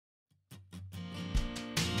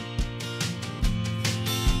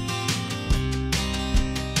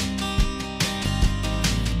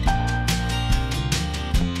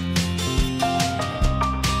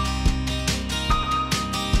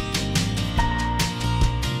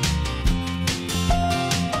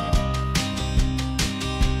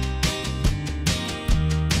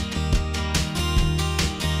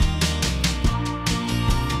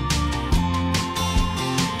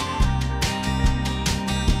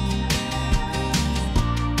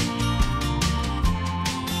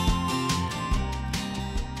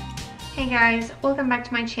guys, welcome back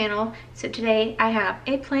to my channel. So today I have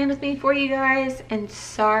a plan with me for you guys, and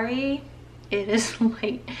sorry it is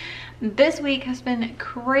late. This week has been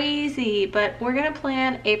crazy, but we're gonna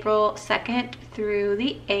plan April 2nd through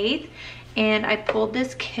the 8th, and I pulled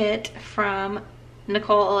this kit from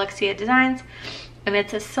Nicole Alexia Designs, and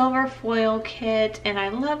it's a silver foil kit and I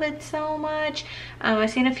love it so much. I've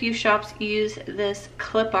seen a few shops use this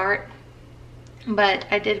clip art, but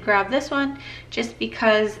I did grab this one just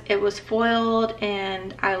because it was foiled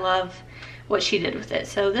and I love what she did with it.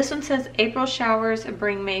 So this one says April showers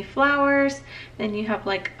bring May flowers. Then you have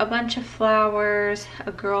like a bunch of flowers,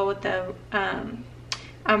 a girl with the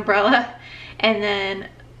umbrella, and then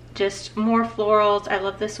just more florals. I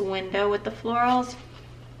love this window with the florals.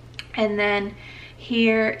 And then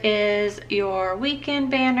here is your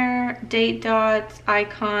weekend banner, date dots,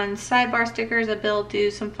 icons, sidebar stickers, a bill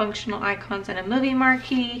due, some functional icons, and a movie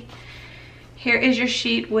marquee. Here is your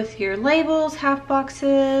sheet with your labels, half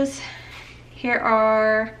boxes. Here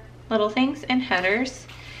are little things and headers.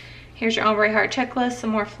 Here's your ombre heart checklist,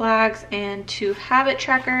 some more flags, and 2 habit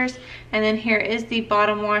trackers. And then here is the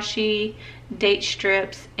bottom washi, date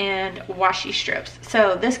strips, and washi strips.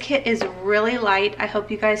 So this kit is really light. I hope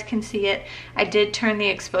you guys can see it. I did turn the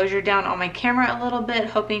exposure down on my camera a little bit,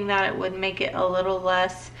 hoping that it would make it a little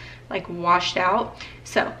less like washed out.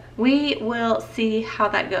 So we will see how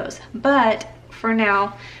that goes. But for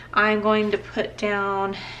now, I'm going to put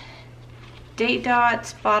down date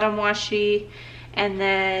dots, bottom washi, and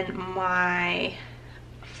then my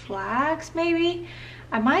flags maybe.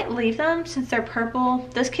 I might leave them since they're purple.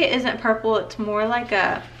 This kit isn't purple, it's more like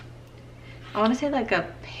a, I want to say like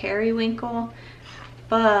a periwinkle,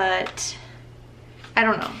 but I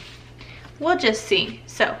don't know. We'll just see.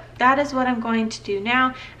 So that is what I'm going to do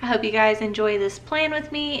now. I hope you guys enjoy this plan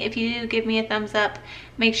with me. If you do, give me a thumbs up.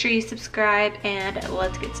 Make sure you subscribe, and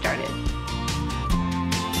let's get started.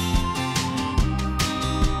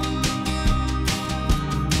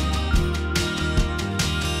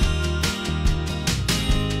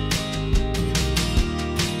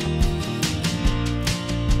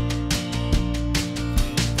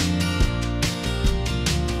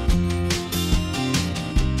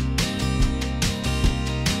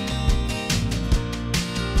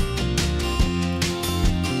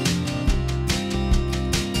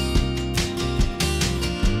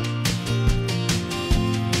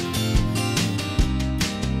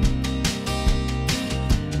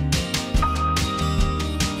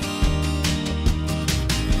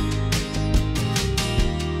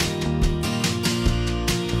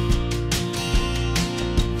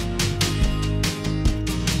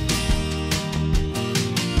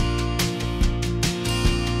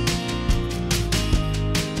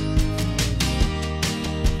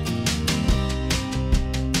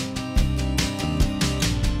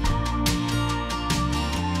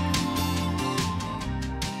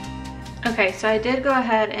 Okay, so I did go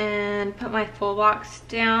ahead and put my full box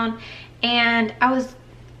down, and I was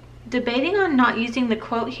debating on not using the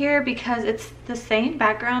quote here because it's the same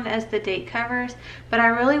background as the date covers, but I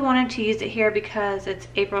really wanted to use it here because it's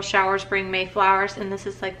April showers bring May flowers, and this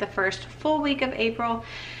is like the first full week of April.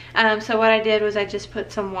 So what I did was I just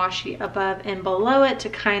put some washi above and below it to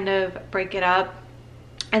kind of break it up,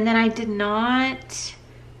 and then I did not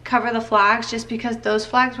cover the flags just because those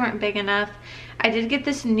flags weren't big enough. I did get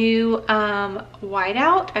this new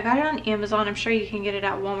whiteout. I got it on Amazon. I'm sure you can get it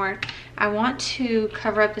at Walmart. I want to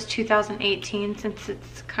cover up this 2018 since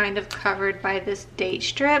it's kind of covered by this date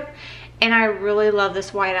strip, and I really love this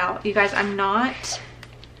whiteout. You guys, I'm not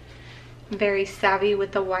very savvy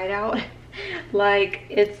with the whiteout. Like,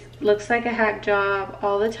 it looks like a hack job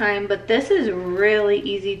all the time, but this is really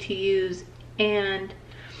easy to use. And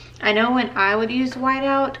I know when I would use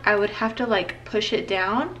whiteout, I would have to like push it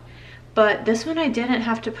down, but this one I didn't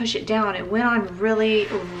have to push it down. It went on really,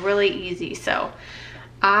 really easy. So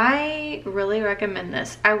I really recommend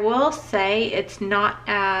this. I will say it's not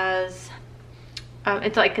as,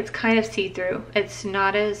 it's like, it's kind of see-through. It's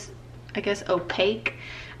not as, I guess, opaque.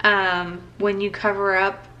 When you cover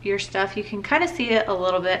up your stuff, you can kind of see it a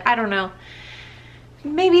little bit. I don't know.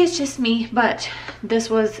 Maybe it's just me, but this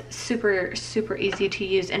was super, super easy to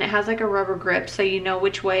use, and it has like a rubber grip, so you know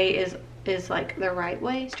which way is like the right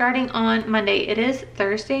way. Starting on Monday, it is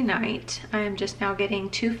Thursday night. I am just now getting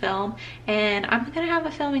to film, and I'm gonna have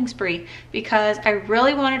a filming spree because I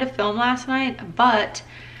really wanted to film last night, but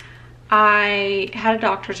I had a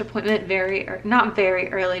doctor's appointment not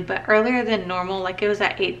very early, but earlier than normal. Like, it was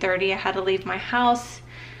at 8:30. I had to leave my house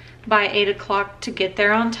by 8 o'clock to get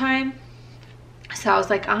there on time. So I was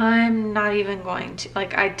like, I'm not even going to,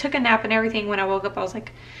 like, I took a nap and everything. When I woke up, I was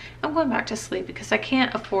like, I'm going back to sleep because I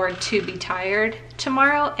can't afford to be tired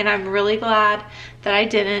tomorrow. And I'm really glad that I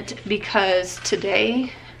didn't, because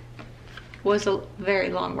today was a very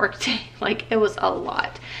long work day. Like, it was a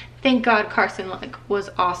lot. Thank God Carson, like, was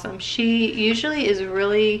awesome. She usually is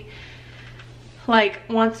really, like,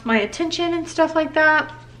 wants my attention and stuff like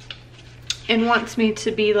that, and wants me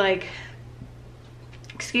to be, like,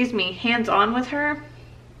 excuse me, hands-on with her.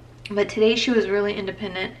 But today she was really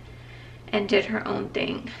independent and did her own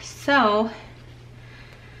thing. So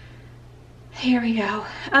here we go.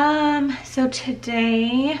 So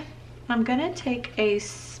today I'm gonna take a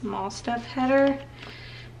small stuff header.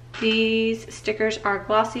 These stickers are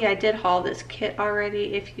glossy. I did haul this kit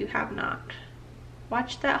already. If you have not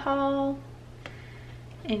watched that haul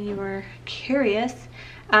and you were curious.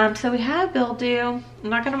 So we have bill due. I'm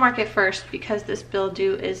not going to mark it first because this bill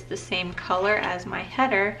due is the same color as my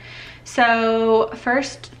header. So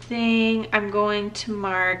first thing I'm going to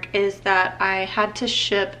mark is that I had to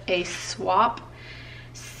ship a swap.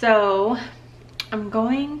 So I'm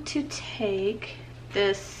going to take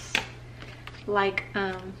this, like,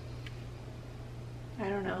 I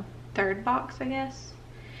don't know, third box, I guess,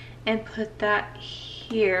 and put that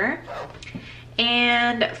here.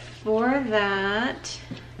 And for that,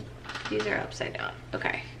 these are upside down.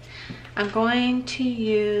 Okay, I'm going to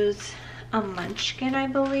use a Munchkin, I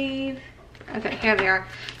believe. Okay, here they are.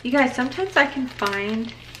 You guys, sometimes I can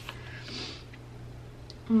find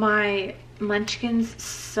my Munchkins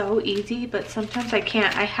so easy, but sometimes I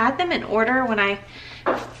can't. I had them in order when I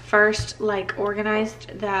first, like,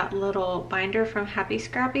 organized that little binder from Happy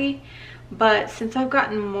Scrappy, but since I've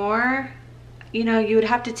gotten more, you know, you would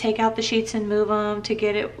have to take out the sheets and move them to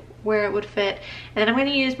get it where it would fit. And then I'm going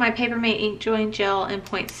to use my Papermate ink join gel in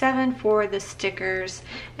 0.7 for the stickers,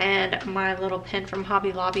 and my little pen from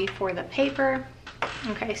Hobby Lobby for the paper.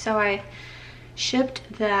 Okay, so I shipped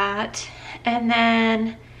that, and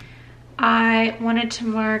then I wanted to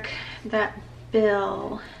mark that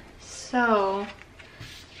bill. So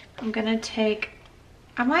I'm gonna take,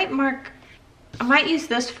 I might use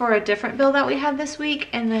this for a different bill that we had this week,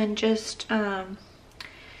 and then just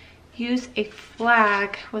use a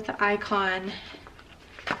flag with the icon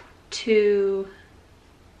to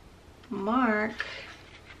mark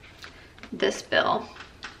this bill.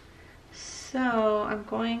 So I'm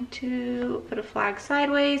going to put a flag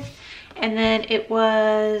sideways, and then it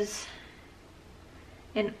was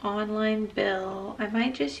an online bill. I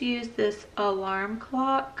might just use this alarm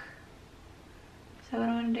clock. Is that what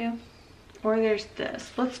I want to do? Or there's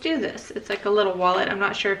this. Let's do this. It's like a little wallet. I'm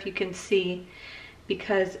not sure if you can see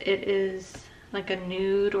because it is like a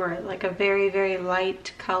nude or like a very, very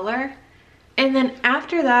light color. And then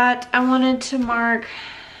after that, I wanted to mark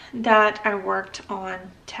that I worked on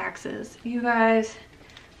taxes. You guys,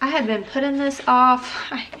 I had been putting this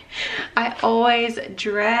off. I always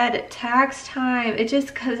dread tax time. It just,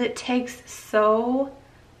 because it takes so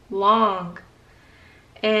long.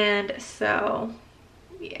 And so,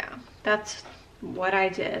 yeah, that's what I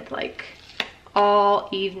did, like, all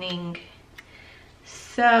evening.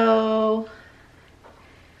 So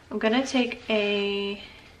I'm gonna take a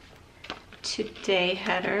today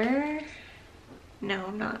header. No,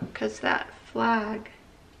 I'm not, because that flag,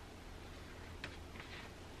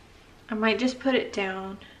 I might just put it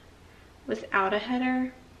down without a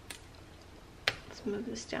header. Let's move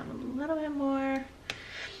this down a little bit more.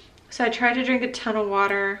 So I tried to drink a ton of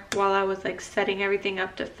water while I was, like, setting everything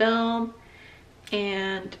up to film,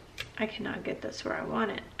 and I cannot get this where I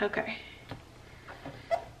want it. Okay.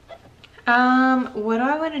 What do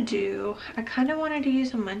I want to do? I kind of wanted to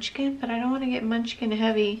use a Munchkin, but I don't want to get Munchkin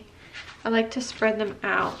heavy. I like to spread them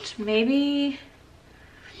out. Maybe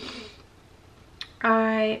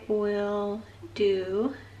I will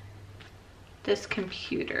do this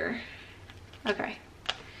computer. Okay.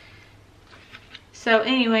 So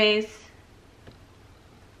anyways,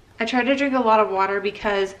 I tried to drink a lot of water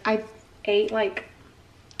because I ate like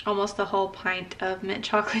almost a whole pint of mint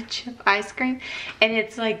chocolate chip ice cream, and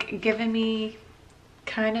it's like giving me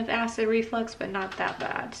kind of acid reflux, but not that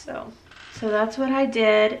bad. So that's what I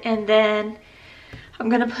did. And then I'm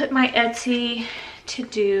gonna put my Etsy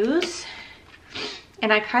to-dos,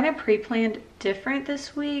 and I kind of pre-planned different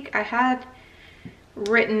this week. I had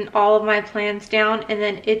written all of my plans down, and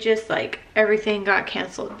then it just, like, everything got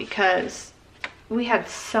canceled because we had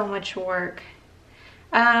so much work.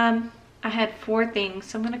 I had 4 things,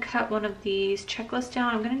 so I'm gonna cut one of these checklists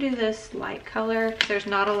down. I'm gonna do this light color. There's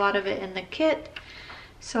not a lot of it in the kit,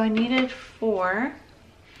 so I needed 4.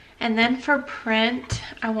 And then for print,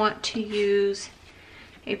 I want to use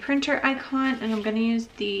a printer icon, and I'm gonna use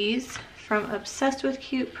these from Obsessed with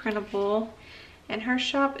Cute Printable, and her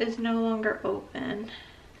shop is no longer open.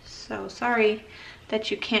 So sorry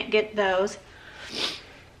that you can't get those.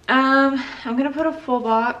 I'm gonna put a full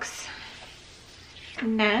box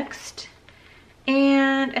next,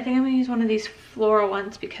 and I think I'm gonna use one of these floral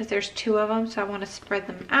ones because there's 2 of them, so I want to spread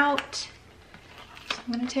them out. So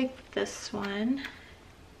I'm gonna take this one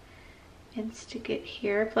and stick it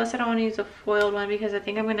here. Plus I don't want to use a foiled one because I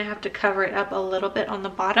think I'm gonna have to cover it up a little bit on the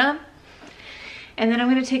bottom. And then I'm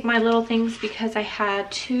gonna take my little things because I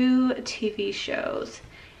had 2 TV shows.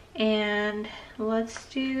 And let's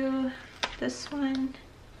do this one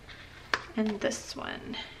and this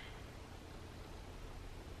one.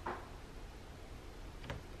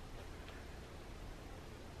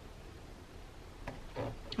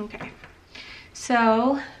 Okay,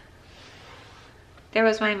 so there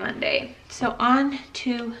was my Monday. So on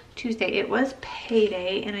to Tuesday, it was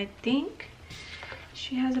payday, and I think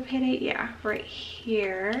she has a payday, yeah, right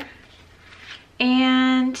here.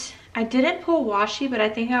 And I didn't pull washi, but I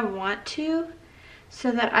think I want to so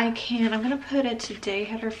that I can, I'm gonna put a today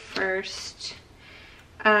header first.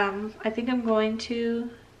 I think I'm going to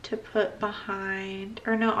put behind,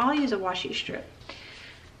 or no, I'll use a washi strip.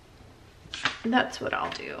 That's what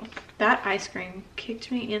I'll do. That ice cream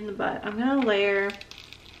kicked me in the butt. I'm gonna layer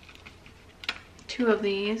 2 of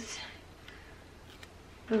these.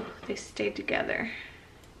 Oh, they stayed together.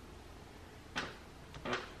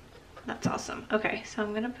 That's awesome. Okay, so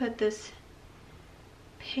I'm gonna put this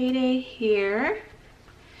payday here.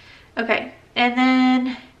 Okay, and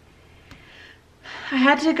then I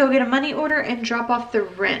had to go get a money order and drop off the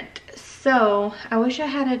rent. So I wish I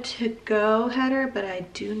had a to-go header, but I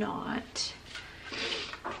do not.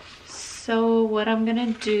 So what I'm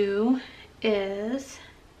gonna do is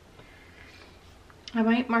I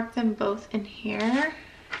might mark them both in here.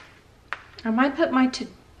 I might put my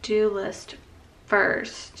to-do list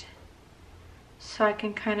first so I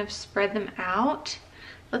can kind of spread them out.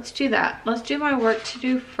 Let's do that. Let's do my work to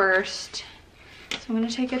do first. So I'm gonna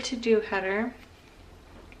take a to-do header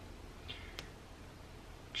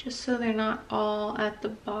just so they're not all at the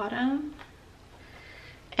bottom.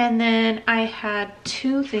 And then I had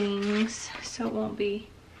 2 things, so it won't be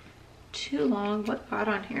too long. What got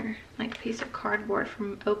on here? Like a piece of cardboard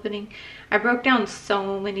from opening. I broke down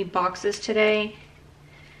so many boxes today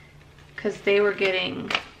because they were getting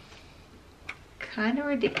kind of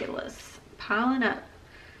ridiculous, piling up.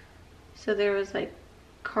 So there was like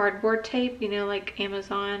cardboard tape, you know, like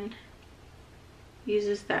Amazon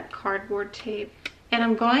uses that cardboard tape. And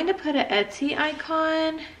I'm going to put an Etsy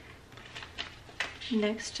icon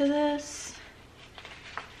next to this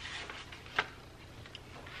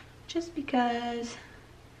just because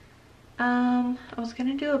I was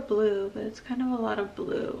gonna do a blue, but it's kind of a lot of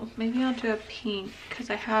blue. Maybe I'll do a pink because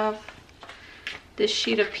I have this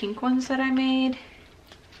sheet of pink ones that I made.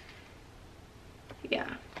 Yeah,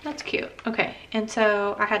 that's cute. Okay, and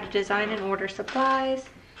so I had to design and order supplies,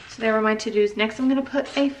 so they were my to-dos. Next I'm gonna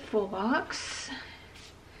put a full box,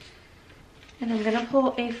 and I'm gonna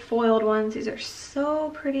pull a foiled ones. These are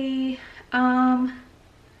so pretty. I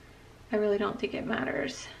really don't think it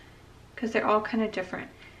matters because they're all kind of different.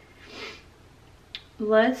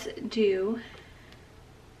 Let's do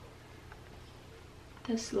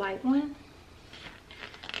this light one.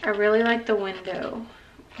 I really like the window.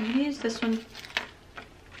 I'm gonna use this one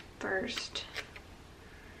first.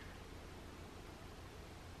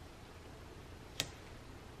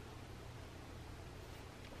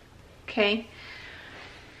 Okay,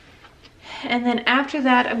 and then after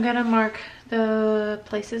that I'm gonna mark the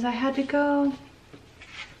places I had to go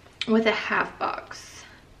with a half box.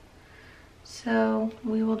 So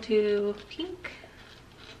we will do pink.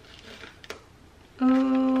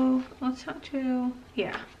 Oh, let's not do,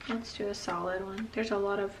 yeah, let's do a solid one. There's a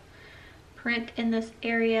lot of print in this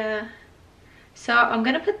area. So I'm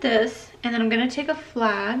gonna put this, and then I'm gonna take a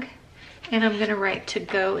flag and I'm gonna write to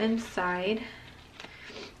go inside.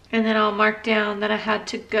 And then I'll mark down that I had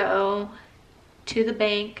to go to the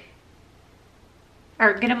bank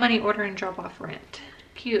or get a money order and drop off rent.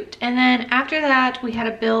 Cute. And then after that we had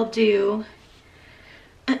a bill due,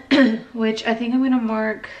 which I think I'm gonna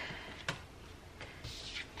mark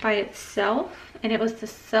by itself, and it was the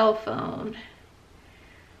cell phone.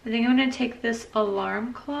 I think I'm gonna take this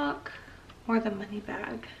alarm clock or the money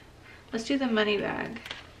bag. Let's do the money bag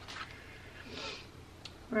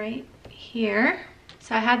right here.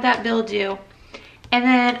 So I had that bill due, and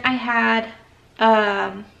then I had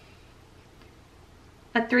a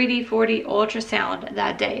 3D 4D ultrasound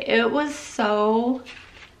that day. It was so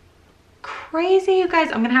crazy, you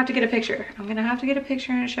guys. I'm gonna have to get a picture. I'm gonna have to get a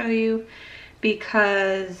picture and show you,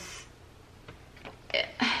 because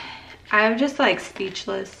I'm just like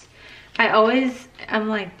speechless. I'm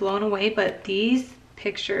like blown away, but these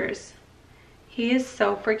pictures, he is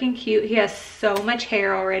so freaking cute. He has so much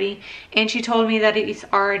hair already, and she told me that he's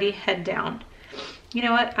already head down. You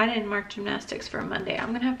know what? I didn't mark gymnastics for Monday.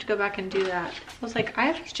 I'm gonna have to go back and do that. I was like, I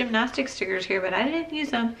have these gymnastics stickers here, but I didn't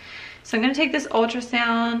use them. So I'm gonna take this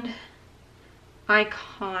ultrasound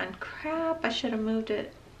icon. Crap, I should have moved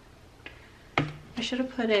it. I should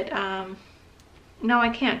have put it, no, I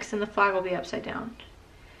can't, because then the flag will be upside down.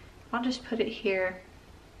 I'll just put it here.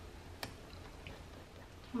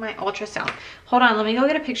 My ultrasound. Hold on, let me go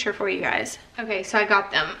get a picture for you guys. Okay, so I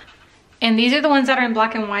got them. And these are the ones that are in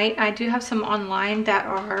black and white. I do have some online that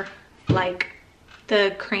are like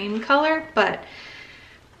the cream color, but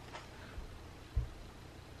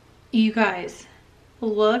you guys,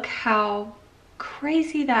 look how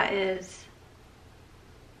crazy that is.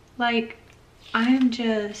 Like, I'm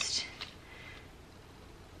just,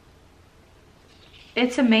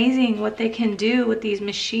 it's amazing what they can do with these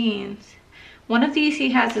machines. One of these,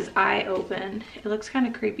 he has his eye open. It looks kind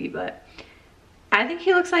of creepy, but I think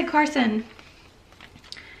he looks like Carson.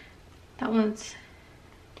 That one's,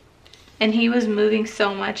 and he was moving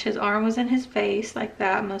so much. His arm was in his face like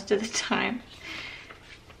that most of the time.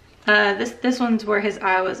 This one's where his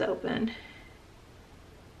eye was open.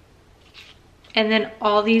 And then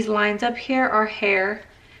all these lines up here are hair.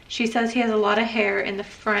 She says he has a lot of hair in the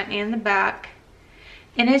front and the back.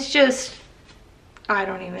 And it's just, I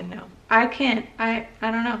don't even know. I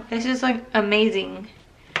don't know. It's just like amazing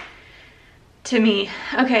to me.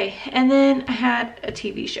 Okay, and then I had a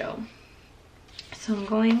TV show. So I'm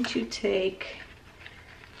going to take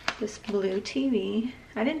this blue TV.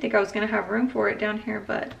 I didn't think I was gonna have room for it down here,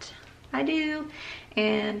 but I do.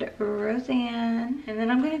 And Roseanne. And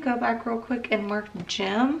then I'm gonna go back real quick and mark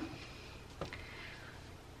gym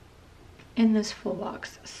in this full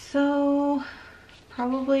box. So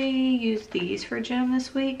probably use these for gym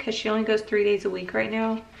this week, because she only goes 3 days a week right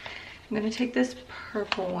now. I'm gonna take this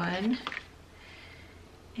purple one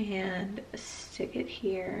and stick it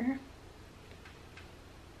here.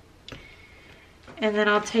 And then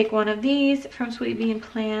I'll take one of these from Sweet Bean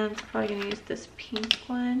Plans. I'm probably gonna use this pink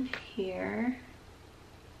one here.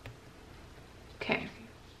 Okay,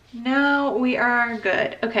 now we are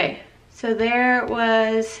good. Okay, so there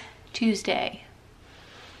was Tuesday.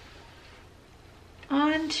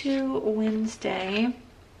 On to Wednesday.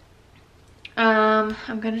 I'm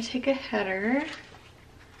gonna take a header.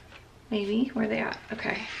 Maybe, where are they at?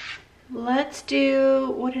 Okay. Let's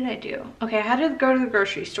do, what did I do? Okay, I had to go to the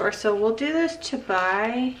grocery store, so we'll do this to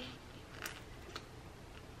buy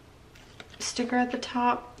sticker at the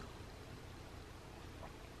top.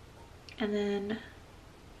 And then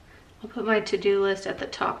I'll put my to-do list at the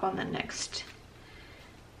top on the next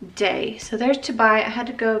day. So there's to buy. I had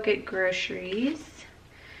to go get groceries.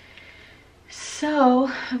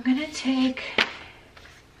 So I'm gonna take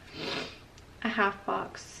a half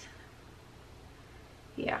box.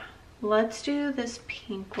 Yeah. Let's do this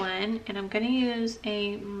pink one, and I'm gonna use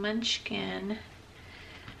a Munchkin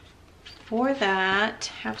for that.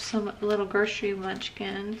 Have some little grocery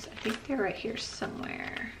Munchkins. I think they're right here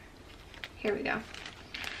somewhere. Here we go.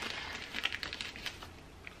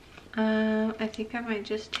 I think I might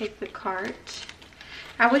just take the cart.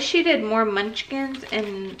 I wish she did more Munchkins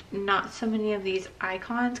and not so many of these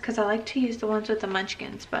icons, because I like to use the ones with the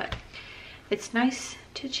Munchkins, but it's nice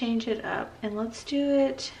to change it up. And let's do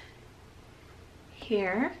it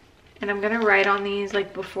here. And I'm gonna write on these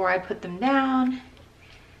like before I put them down,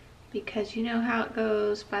 because you know how it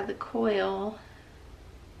goes by the coil.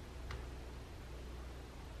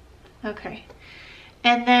 Okay,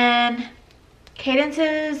 and then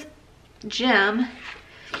Cadence's gym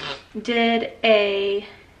did a,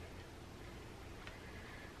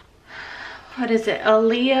 what is it, a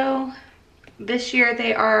Leo. This year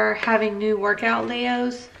they are having new workout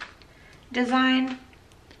Leos design.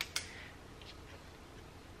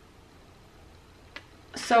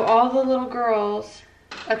 So all the little girls,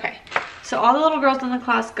 okay, so all the little girls in the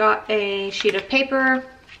class got a sheet of paper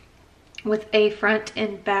with a front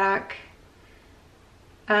and back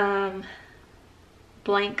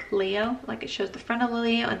blank Leo, like it shows the front of the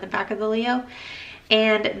Leo and the back of the Leo,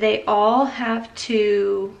 and they all have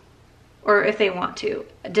to, or if they want to,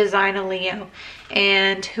 design a Leo,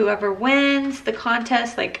 and whoever wins the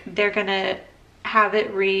contest, like they're gonna have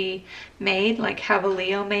it remade, like have a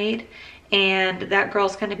Leo made, and that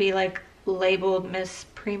girl's gonna be like labeled Miss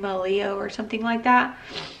Prima Leo or something like that,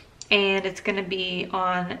 and it's gonna be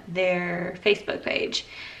on their Facebook page.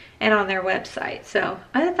 and on their website. So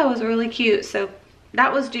I thought that was really cute. So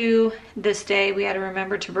that was due this day. We had to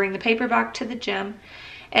remember to bring the paper back to the gym.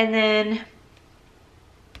 And then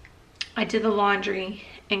I did the laundry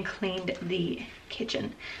and cleaned the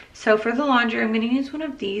kitchen. So for the laundry, I'm going to use one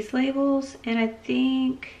of these labels, and I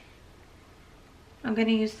think I'm going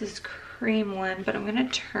to use this cream one, but I'm going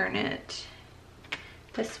to turn it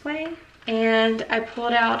this way. And I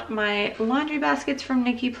pulled out my laundry baskets from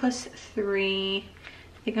Nikki Plus Three.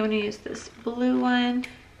 I think I'm going to use this blue one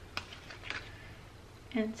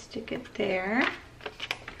and stick it there.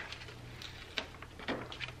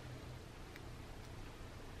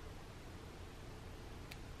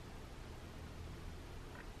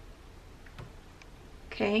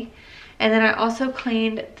 Okay, and then I also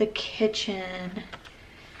cleaned the kitchen.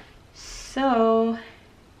 So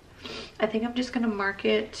I think I'm just gonna mark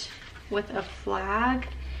it with a flag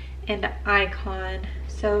and an icon.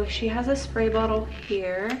 So she has a spray bottle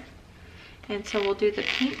here, and so we'll do the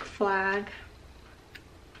pink flag.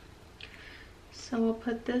 So we'll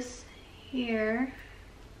put this here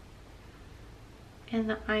and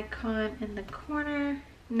the icon in the corner.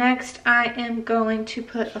 Next, I am going to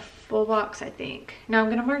put a full box, I think. Now I'm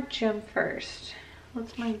gonna mark gym first.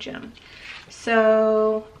 Let's mark gym.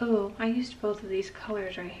 So, oh, I used both of these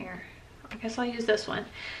colors right here. I guess I'll use this one.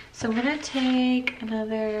 So I'm gonna take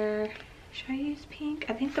another, should I use pink?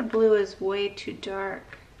 I think the blue is way too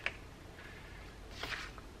dark.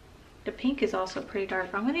 The pink is also pretty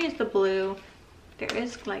dark. I'm gonna use the blue. There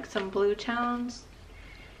is like some blue tones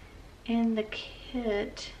in the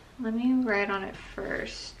kit. Let me write on it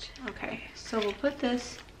first. Okay, so we'll put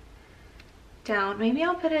this down. Maybe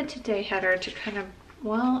I'll put a today header to kind of,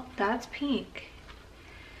 well, that's pink.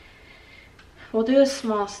 We'll do a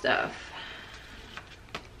small stuff.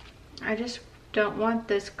 I just don't want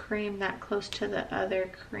this cream that close to the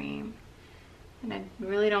other cream. And I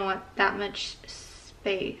really don't want that much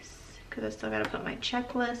space because I still gotta put my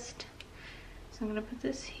checklist. So I'm gonna put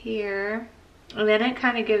this here. And then it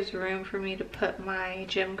kind of gives room for me to put my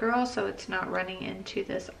gym girl so it's not running into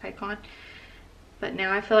this icon. But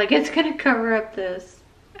now I feel like it's gonna cover up this.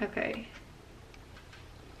 Okay.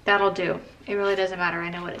 That'll do. It really doesn't matter. I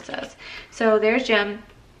know what it says. So there's gym.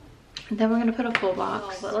 And then we're gonna put a full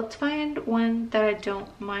box. But let's find one that I don't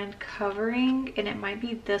mind covering. And it might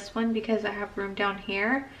be this one because I have room down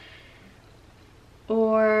here.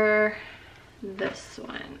 Or this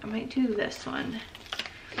one. I might do this one.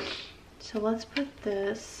 So let's put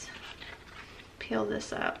this, peel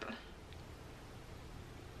this up.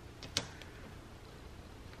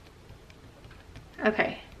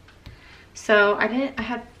 Okay, so I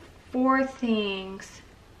had 4 things.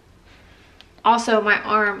 Also, my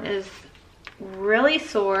arm is really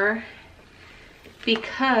sore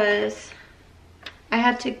because I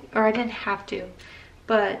had to, or I didn't have to,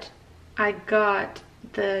 but I got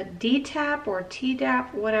the D-tap or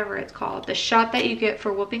T-dap, whatever it's called, the shot that you get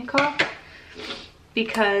for whooping cough,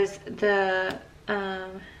 because I'm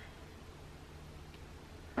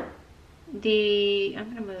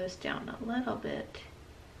gonna move this down a little bit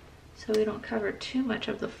so we don't cover too much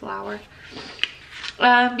of the flour,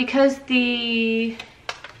 because the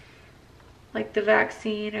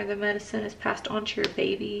vaccine or the medicine is passed on to your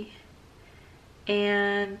baby,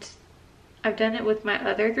 and I've done it with my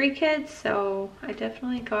other 3 kids, so I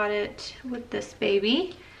definitely got it with this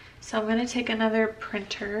baby. So I'm gonna take another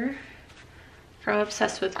printer from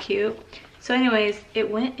Obsessed with Cute. So anyways, it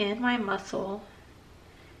went in my muscle,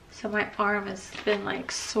 so my arm has been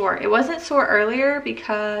like sore. It wasn't sore earlier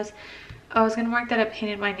because I was gonna mark that I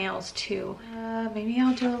painted my nails too. Maybe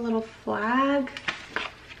I'll do a little flag.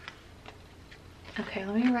 Okay,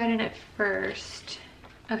 let me write in it first.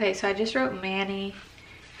 Okay, so I just wrote Manny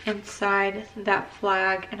inside that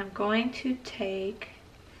flag, and I'm going to take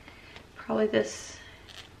probably this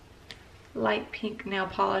light pink nail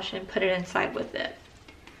polish and put it inside with it.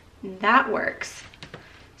 That works.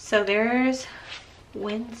 So there's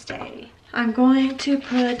Wednesday. I'm going to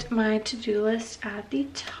put my to-do list at the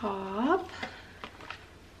top.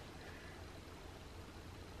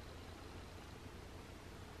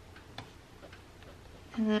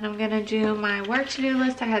 And then I'm gonna do my work to-do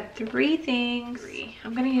list. I had 3 things.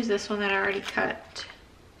 I'm gonna use this one that I already cut.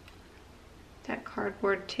 That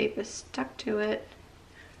cardboard tape is stuck to it.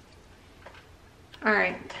 All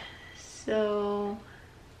right, so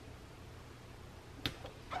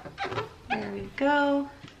there we go.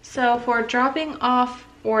 So for dropping off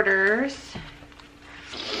orders,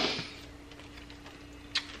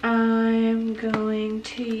 I'm going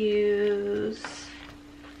to use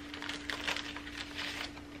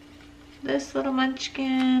this little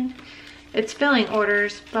munchkin. It's filling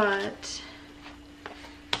orders, but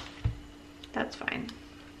that's fine.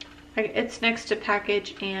 It's next to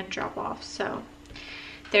package and drop off, so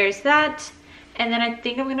there's that. And then I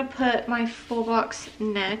think I'm gonna put my full box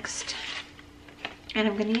next, and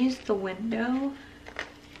I'm gonna use the window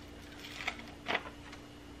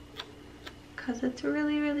because it's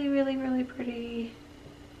really, really, really, really pretty.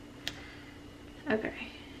 Okay.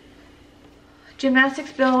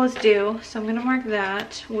 Gymnastics bill is due, so I'm gonna mark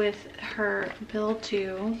that with her bill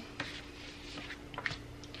due.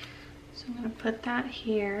 So I'm gonna put that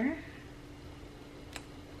here.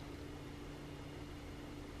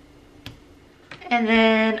 And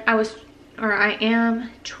then I am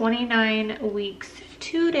 29 weeks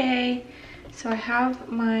today. So I have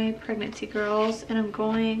my pregnancy girls and I'm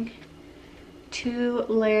going to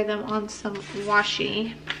layer them on some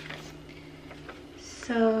washi.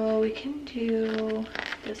 So we can do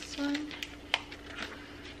this one.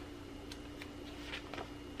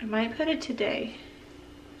 I might put it today.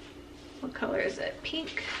 What color is it?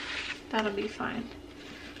 Pink? That'll be fine.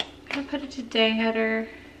 I'm gonna put it today header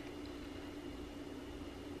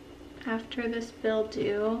after this bill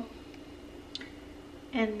due.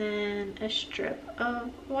 And then a strip of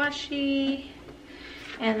washi.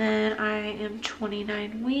 And then I am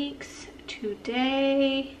 29 weeks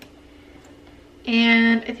today.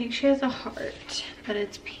 And I think she has a heart, but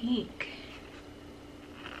it's pink.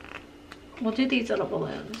 We'll do these little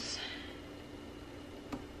balloons.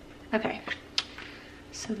 Okay,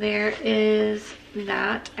 so there is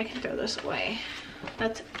that. I can throw this away.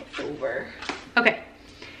 That's over. Okay,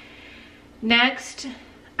 next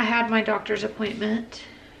I had my doctor's appointment.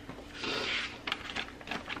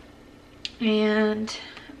 And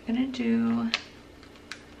I'm gonna do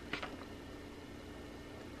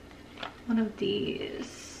one of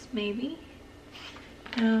these, maybe?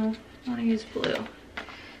 No, I wanna use blue. I'm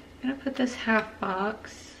gonna put this half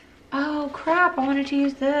box. Oh crap, I wanted to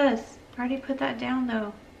use this. I already put that down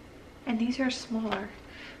though. And these are smaller.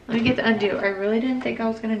 Let me get the undo. I really didn't think I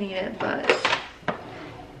was gonna need it, but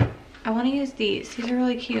I wanna use these. These are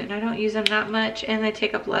really cute and I don't use them that much and they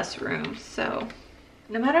take up less room. So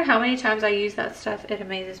no matter how many times I use that stuff, it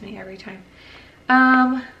amazes me every time.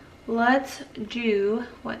 Let's do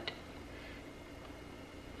what?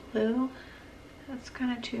 Blue? That's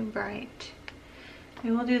kind of too bright.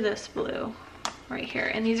 Maybe we'll do this blue right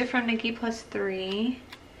here. And these are from Nikki Plus Three.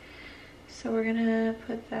 So we're gonna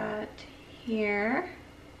put that here.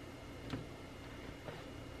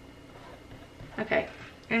 Okay,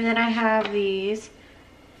 and then I have these.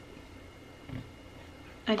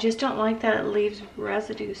 I just don't like that it leaves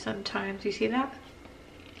residue sometimes. You see that?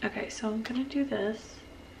 Okay, so I'm gonna do this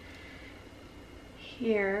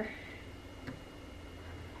here.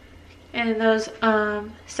 And those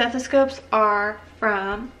stethoscopes are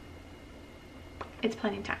from It's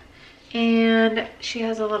Planning Time. And she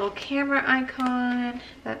has a little camera icon.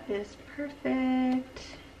 That is perfect.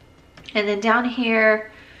 And then down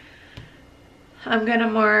here, I'm gonna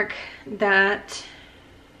mark that.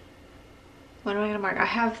 What am I gonna mark? I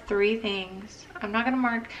have 3 things. I'm not gonna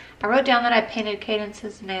mark. I wrote down that I painted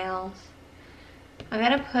Cadence's nails. I'm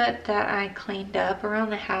gonna put that I cleaned up around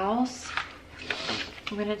the house.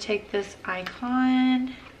 I'm gonna take this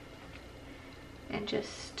icon and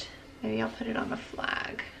just, maybe I'll put it on the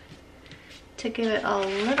flag to give it a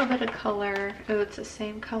little bit of color. Oh, it's the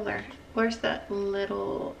same color. Where's that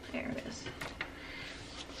little, there it is.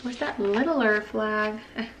 Where's that littler flag?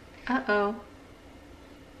 Uh-oh.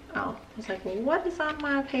 Oh, I was like, what is on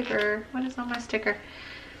my paper? What is on my sticker?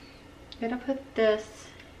 I'm gonna put this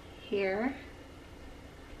here.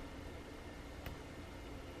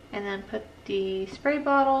 And then put the spray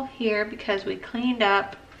bottle here because we cleaned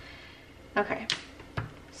up. Okay,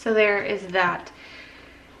 so there is that.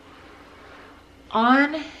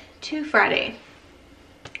 On to Friday.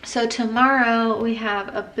 So tomorrow we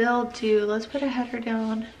have a bill due. Let's put a header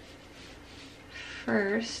down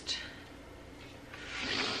first.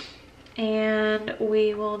 And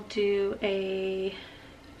we will do a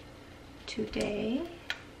today.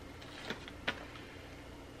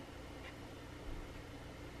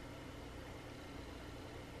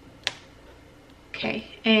 Okay,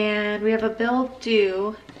 and we have a bill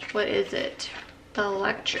due. What is it? The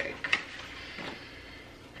electric.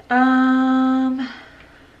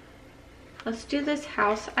 Let's do this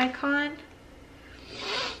house icon.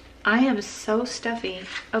 I am so stuffy.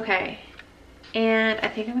 Okay, and I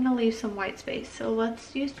think I'm gonna leave some white space. So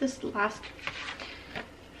let's use this last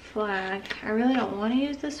flag. I really don't want to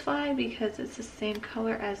use this flag because it's the same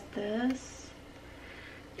color as this.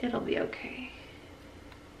 It'll be okay.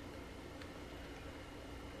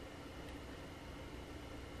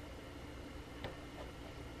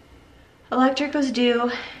 Electric was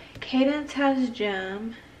due Cadence has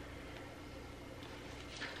gem.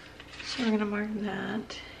 So we're gonna mark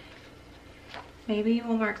that. Maybe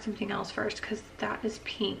we'll mark something else first because that is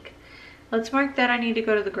pink. Let's mark that I need to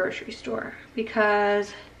go to the grocery store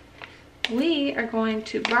because we are going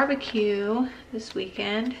to barbecue this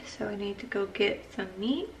weekend. So I need to go get some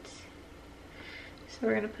meat. So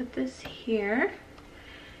we're gonna put this here.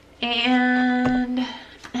 And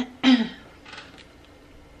I'm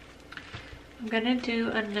gonna do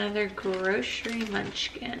another grocery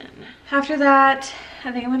munchkin. After that,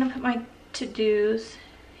 I think I'm gonna put my to-dos.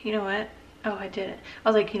 You know what? Oh, I did it. I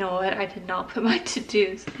was like, you know what? I did not put my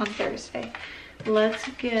to-dos on Thursday. Let's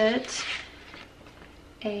get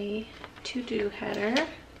a to-do header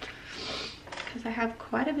because I have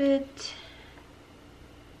quite a bit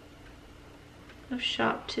of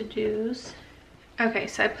shop to-dos. Okay,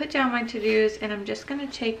 so I put down my to-dos and I'm just gonna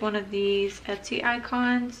take one of these Etsy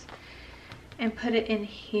icons and put it in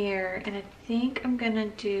here. And I think I'm gonna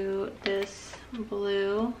do this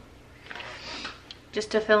blue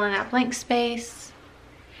just to fill in that blank space.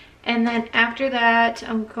 And then after that,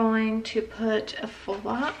 I'm going to put a full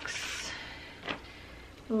box.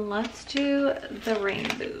 Let's do the rain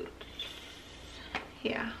boots.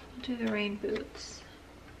 Yeah, we'll do the rain boots.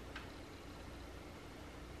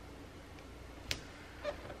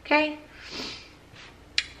 Okay,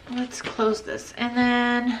 let's close this. And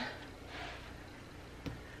then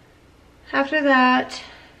after that,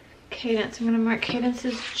 Cadence. I'm gonna mark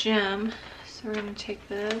Cadence's gem. So we're gonna take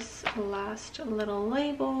this last little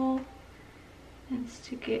label and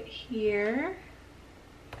stick it here.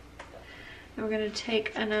 And we're gonna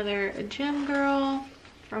take another gem girl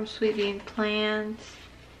from Tuuli Plans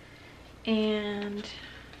and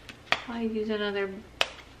I'll use another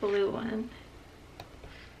blue one.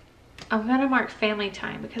 I'm gonna mark family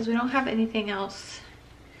time because we don't have anything else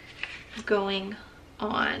going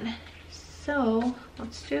on. So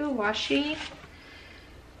let's do washi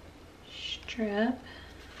strip.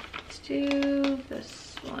 Let's do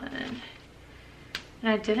this one.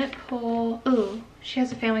 And I didn't pull, ooh, she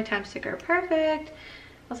has a family time sticker. Perfect.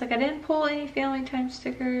 I was like, I didn't pull any family time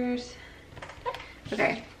stickers.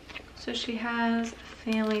 Okay, so she has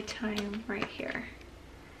family time right here.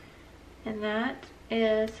 And that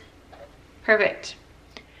is perfect.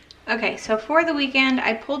 Okay, so for the weekend,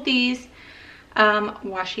 I pulled these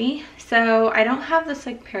washi. So I don't have this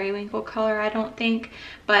like periwinkle color, I don't think,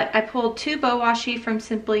 but I pulled two bow washi from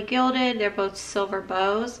Simply Gilded. They're both silver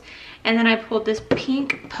bows. And then I pulled this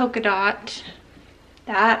pink polka dot.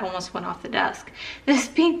 That almost went off the desk. This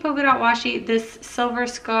pink polka dot washi, this silver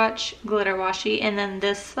scotch glitter washi, and then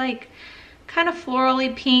this like kind of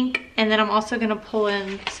florally pink. And then I'm also gonna pull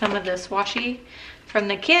in some of this washi from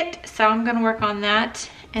the kit. So I'm gonna work on that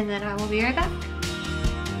and then I will be right back.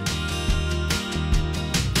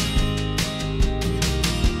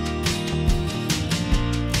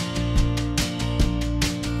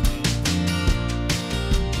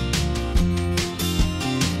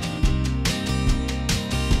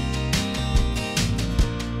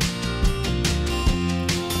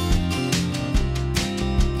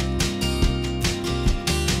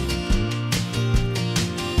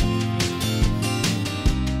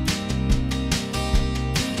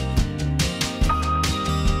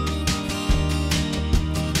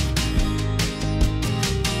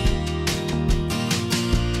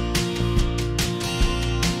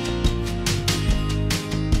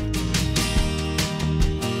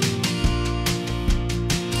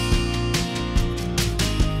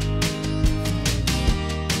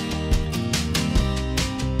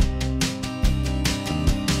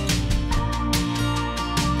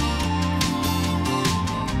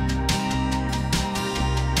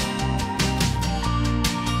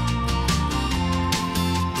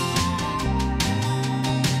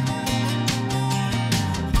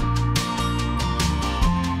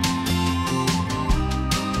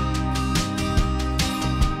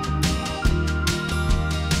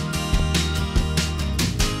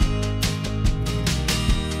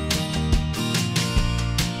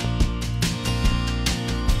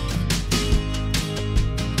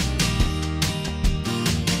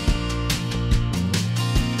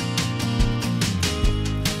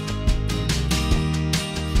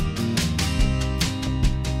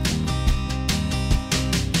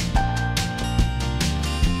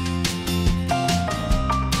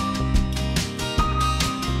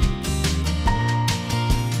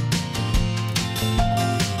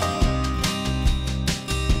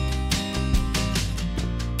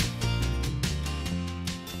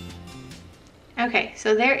 Okay,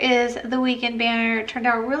 so there is the weekend banner. It turned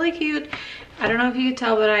out really cute. I don't know if you could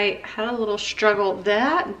tell, but I had a little struggle.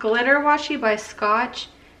 That glitter washi by Scotch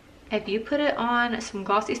if you put it on some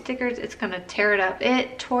glossy stickers, it's gonna tear it up.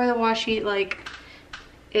 It tore the washi, like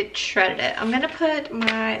it shredded it. I'm gonna put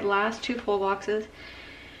my last 2 full boxes,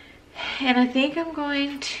 and I think I'm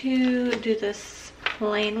going to do this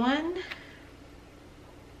plain one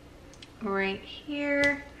right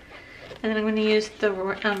here, and then I'm going to use the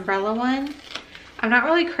umbrella one. I'm not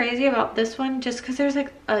really crazy about this one just because there's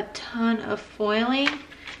like a ton of foiling.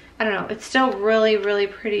 I don't know, it's still really, really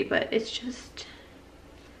pretty, but it's just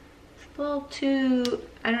a little too,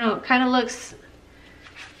 I don't know, it kind of looks,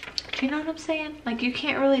 do you know what I'm saying? Like you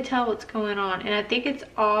can't really tell what's going on, and I think it's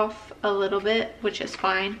off a little bit, which is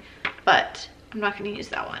fine, but I'm not going to use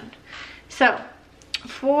that one. So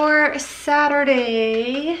for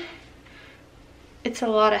Saturday, it's a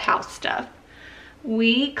lot of house stuff.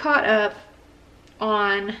 We caught up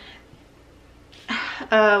on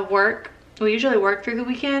work. We usually work through the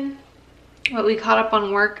weekend, but we caught up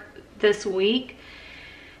on work this week.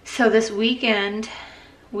 So this weekend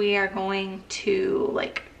we are going to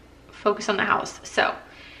like focus on the house. So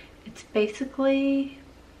it's basically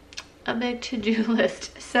a big to-do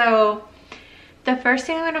list. So the first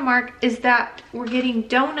thing I'm going to mark is that we're getting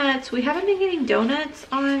donuts. We haven't been getting donuts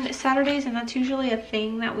on Saturdays, and that's usually a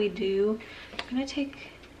thing that we do. I'm going to take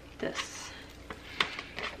this,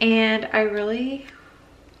 and I really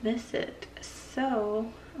miss it.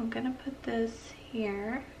 So I'm going to put this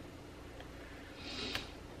here.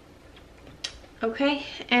 Okay,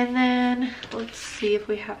 and then let's see if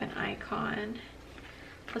we have an icon.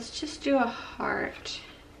 Let's just do a heart.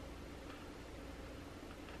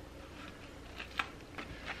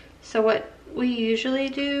 So what we usually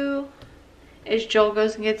do is Joel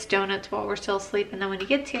goes and gets donuts while we're still asleep, and then when he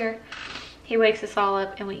gets here, he wakes us all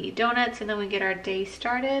up and we eat donuts, and then we get our day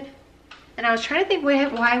started. And I was trying to think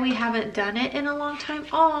why we haven't done it in a long time.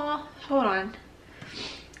 Oh, hold on.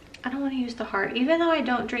 I don't want to use the heart. Even though I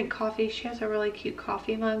don't drink coffee, she has a really cute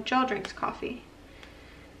coffee mug. Joel drinks coffee.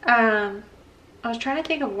 I was trying to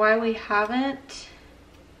think of why we haven't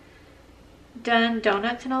done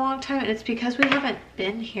donuts in a long time, and it's because we haven't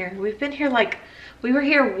been here. We've been here like, we were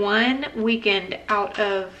here one weekend out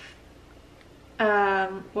of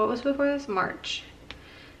what was before this? March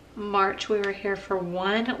we were here for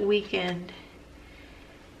one weekend.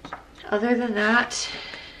 Other than that,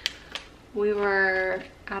 we were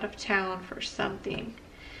out of town for something.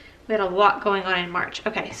 We had a lot going on in March.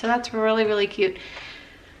 Okay, so that's really, really cute.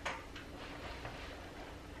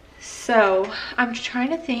 So I'm trying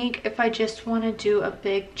to think if I just want to do a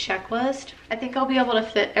big checklist. I think I'll be able to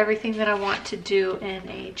fit everything that I want to do in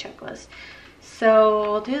a checklist.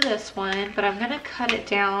 So I'll do this one, but I'm going to cut it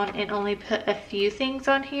down and only put a few things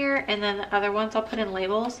on here, and then the other ones I'll put in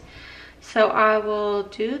labels. So I will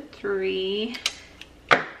do 3,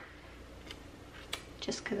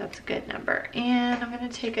 just because that's a good number. And I'm going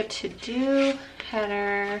to take a to-do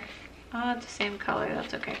header. Oh, it's the same color,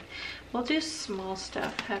 that's okay. We'll do small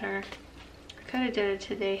stuff header. I could have did a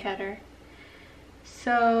today header.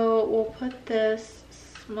 So we'll put this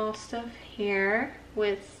small stuff here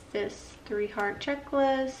with this 3-heart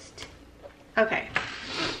checklist. Okay,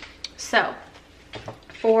 so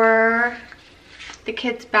for the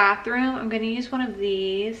kids' bathroom, I'm going to use one of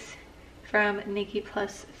these from Nikki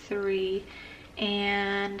Plus Three,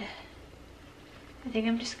 and I think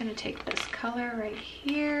I'm just going to take this color right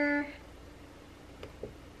here.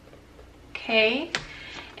 Okay,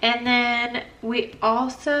 and then we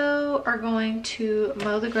also are going to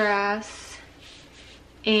mow the grass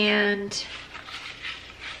and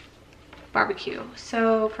barbecue.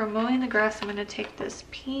 So for mowing the grass, I'm going to take this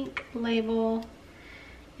pink label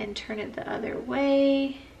and turn it the other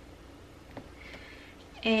way.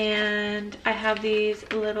 And I have these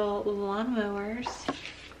little lawnmowers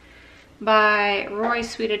by Rorys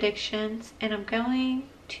Sweet Addictions, and I'm going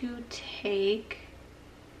to take,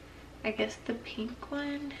 I guess, the pink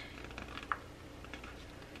one.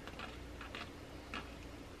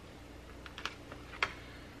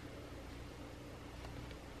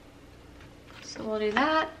 So we'll do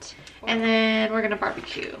that, and then we're gonna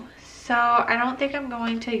barbecue. So I don't think I'm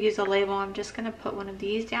going to use a label. I'm just gonna put one of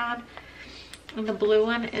these down, and the blue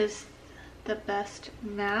one is the best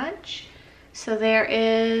match. So there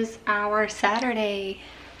is our Saturday.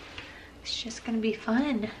 It's just gonna be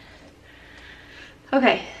fun.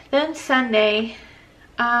 Okay, then Sunday,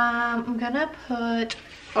 I'm gonna put,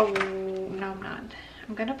 oh no I'm not,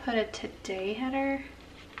 I'm gonna put a today header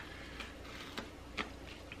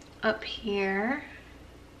up here.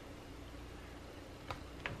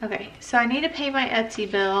 Okay, so I need to pay my Etsy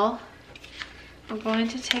bill. I'm going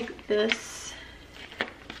to take this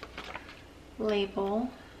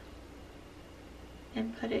label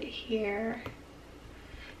and put it here.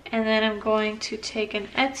 And then I'm going to take an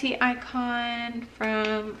Etsy icon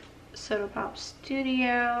from Soda Pop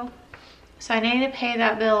Studio. So I need to pay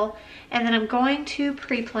that bill. And then I'm going to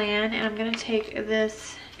pre-plan, and I'm going to take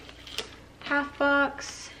this half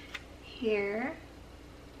box here.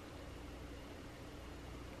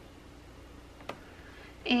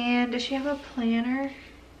 And does she have a planner?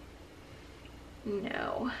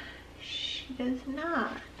 No, she does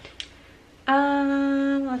not.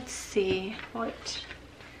 Let's see what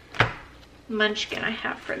Munchkin I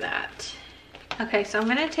have for that. Okay, so I'm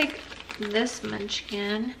gonna take this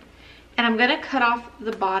Munchkin and I'm gonna cut off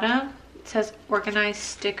the bottom. It says organized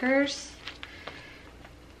stickers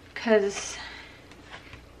because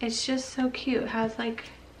it's just so cute. It has like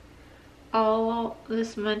all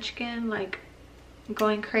this Munchkin like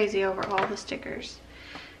going crazy over all the stickers.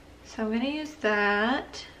 So I'm gonna use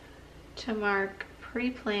that to mark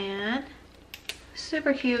pre-plan.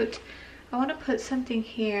 Super cute. I want to put something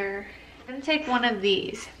here. I'm gonna take one of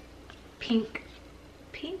these pink,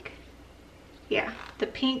 yeah, the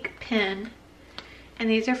pink pin, and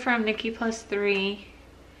these are from Nikki Plus Three,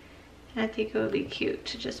 and I think it would be cute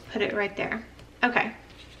to just put it right there. Okay,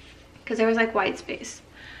 because there was like white space.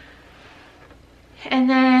 And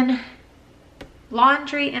then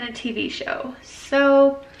laundry and a TV show.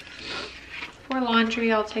 So for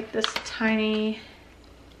laundry, I'll take this tiny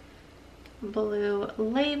blue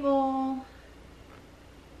label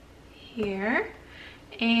here.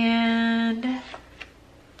 And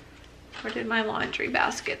where did my laundry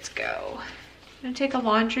baskets go? I'm gonna take a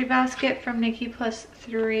laundry basket from Nikki Plus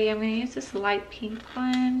Three. I'm gonna use this light pink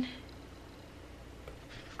one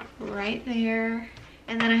right there.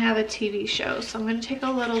 And then I have a TV show, so I'm gonna take a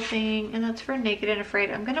little thing, and that's for Naked and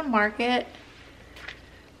Afraid. I'm gonna mark it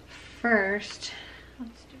first.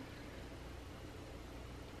 Let's do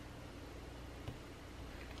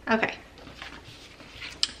it. Okay.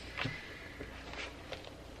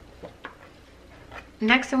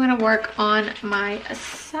 Next, I'm gonna work on my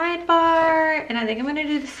sidebar, and I think I'm gonna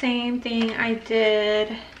do the same thing I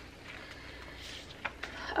did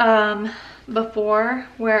before,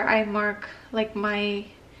 where I mark like my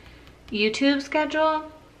YouTube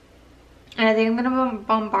schedule. And I think I'm gonna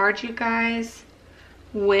bombard you guys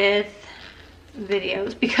with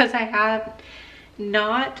videos because I have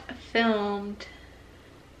not filmed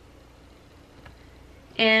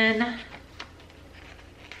in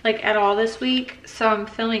like at all this week. So I'm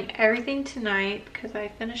filming everything tonight because I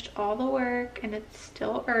finished all the work and it's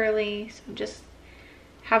still early. So I'm just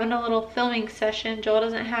having a little filming session. Joel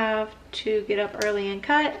doesn't have to get up early and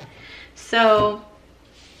cut. So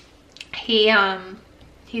he's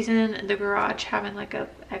in the garage having like a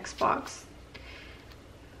Xbox.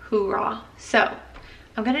 Hoorah. So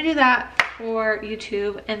I'm gonna do that for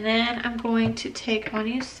YouTube, and then I'm going to take, I want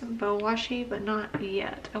to use some bow washi, but not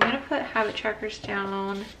yet. I'm gonna put habit trackers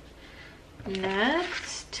down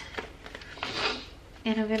next,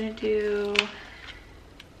 and I'm gonna do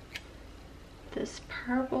this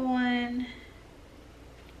purple one.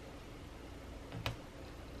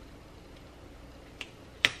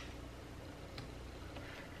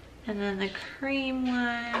 And then the cream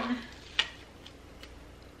one.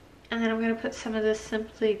 And then I'm going to put some of this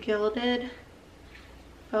Simply Gilded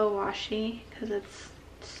bow washi because it's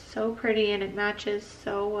so pretty and it matches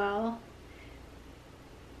so well.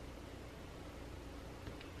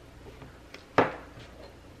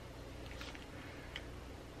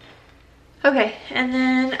 Okay, and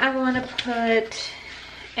then I want to put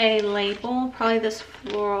a label, probably this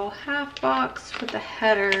floral half box with a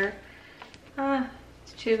header.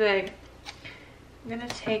 It's too big. I'm gonna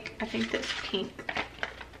take, I think this pink.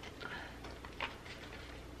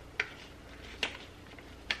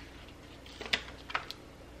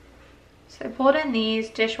 So I pulled in these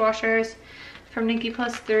dishwashers from Nikki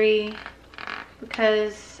Plus Three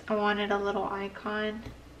because I wanted a little icon.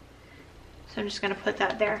 So I'm just gonna put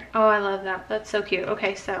that there. Oh, I love that. That's so cute.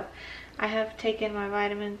 Okay, so I have taken my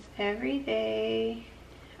vitamins every day.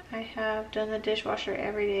 I have done the dishwasher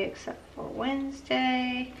every day except for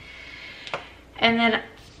Wednesday. And then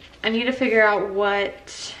I need to figure out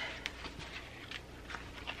what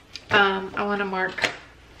I want to mark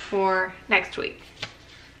for next week.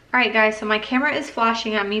 Alright guys, so my camera is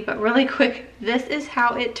flashing at me, but really quick, this is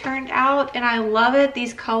how it turned out and I love it.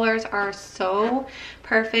 These colors are so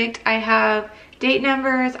perfect. I have date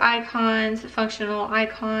numbers, icons, functional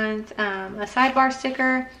icons, a sidebar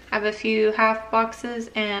sticker. I have a few half boxes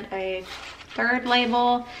and a third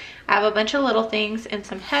label. I have a bunch of little things and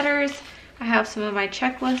some headers. I have some of my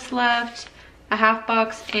checklists left, a half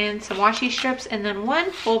box and some washi strips, and then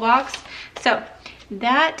one full box. So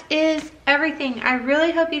that is everything. I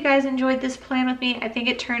really hope you guys enjoyed this plan with me. I think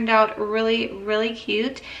it turned out really, really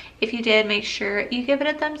cute. If you did, make sure you give it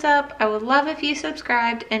a thumbs up. I would love if you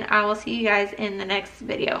subscribed, and I will see you guys in the next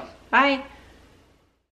video. Bye.